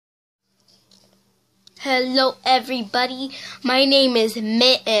Hello everybody, my name is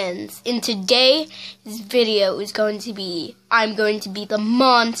Mittens, and today's video is going to be, I'm going to be the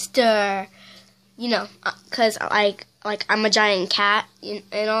monster, you know, cause like I'm a giant cat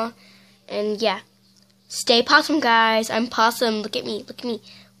and all, and yeah, stay possum guys, I'm possum, look at me,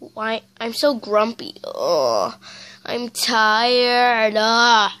 why, I'm so grumpy, oh, I'm tired,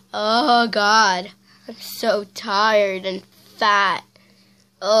 oh god, I'm so tired and fat,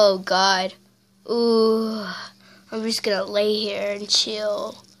 oh god. Ooh, I'm just gonna lay here and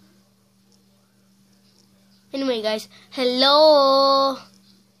chill. Anyway, guys, hello.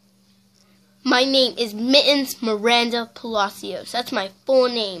 My name is Mittens Miranda Palacios. That's my full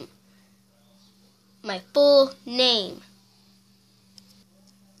name. My full name.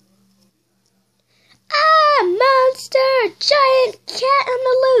 Ah, monster! Giant cat on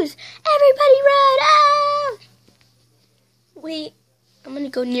the loose! Everybody run! Ah! Wait, I'm gonna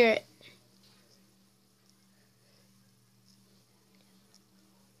go near it.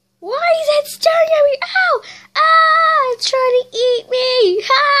 Why is it staring at me? Ow! Ah! It's trying to eat me!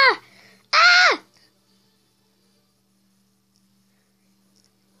 Ah! Ah!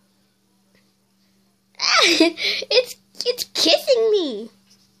 It's kissing me.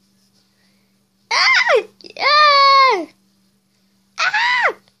 Ah! Ah!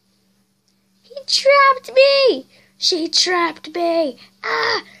 Ah! He trapped me. She trapped me.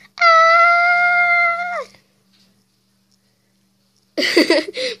 Ah! Ah!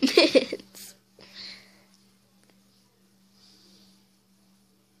 Mittens.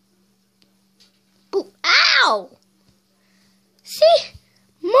 Oh, ow! See?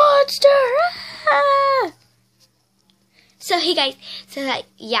 Monster! Ah! So, hey guys,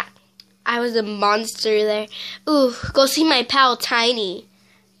 yeah, I was a monster there. Ooh, go see my pal Tiny.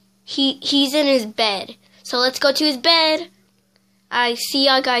 He's in his bed. So let's go to his bed. I see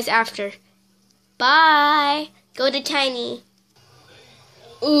y'all guys after. Bye. Go to Tiny.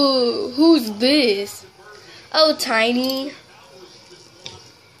 Ooh, who's this? Oh, Tiny.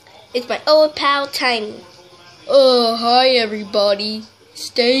 It's my old pal, Tiny. Oh, hi, everybody.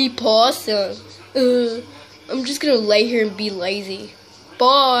 Stay possum. I'm just gonna lay here and be lazy.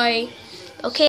 Bye. Okay.